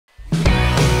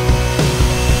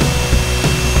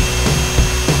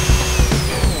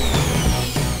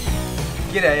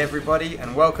G'day everybody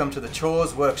and welcome to the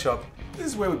Chores Workshop. This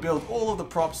is where we build all of the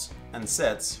props and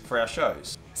sets for our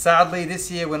shows. Sadly this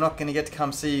year we're not going to get to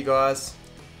come see you guys.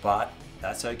 But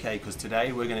that's okay, because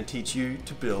today we're going to teach you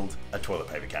to build a toilet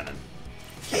paper cannon.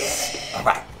 Yeah!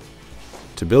 Alright.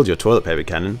 To build your toilet paper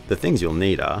cannon, the things you'll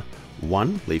need are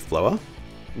 1 leaf blower,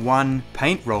 1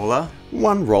 paint roller,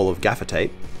 1 roll of gaffer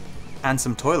tape, and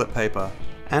some toilet paper.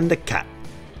 and a cat.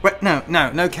 Wait,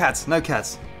 no cats, no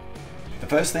cats. The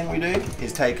first thing we do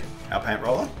is take our paint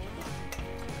roller,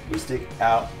 we stick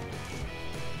our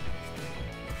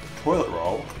toilet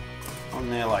roll on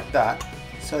there like that,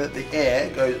 so that the air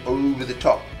goes over the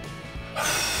top.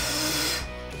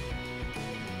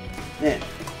 Then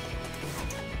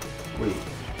we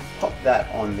pop that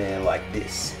on there like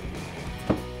this.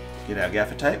 Get our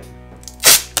gaffer tape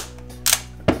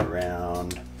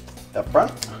around the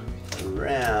front,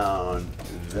 around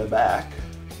the back,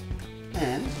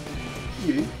 and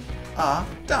you are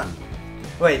done.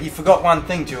 Wait, you forgot one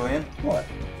thing, Julian. What?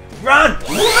 Run!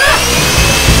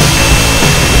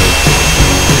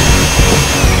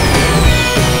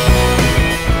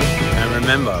 And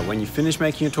remember, when you finish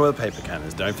making your toilet paper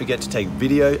cannons, don't forget to take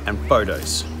video and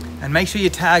photos. And make sure you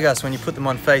tag us when you put them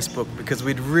on Facebook because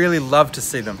we'd really love to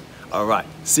see them. Alright,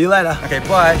 see you later. Okay,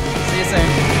 bye. See you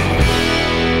soon.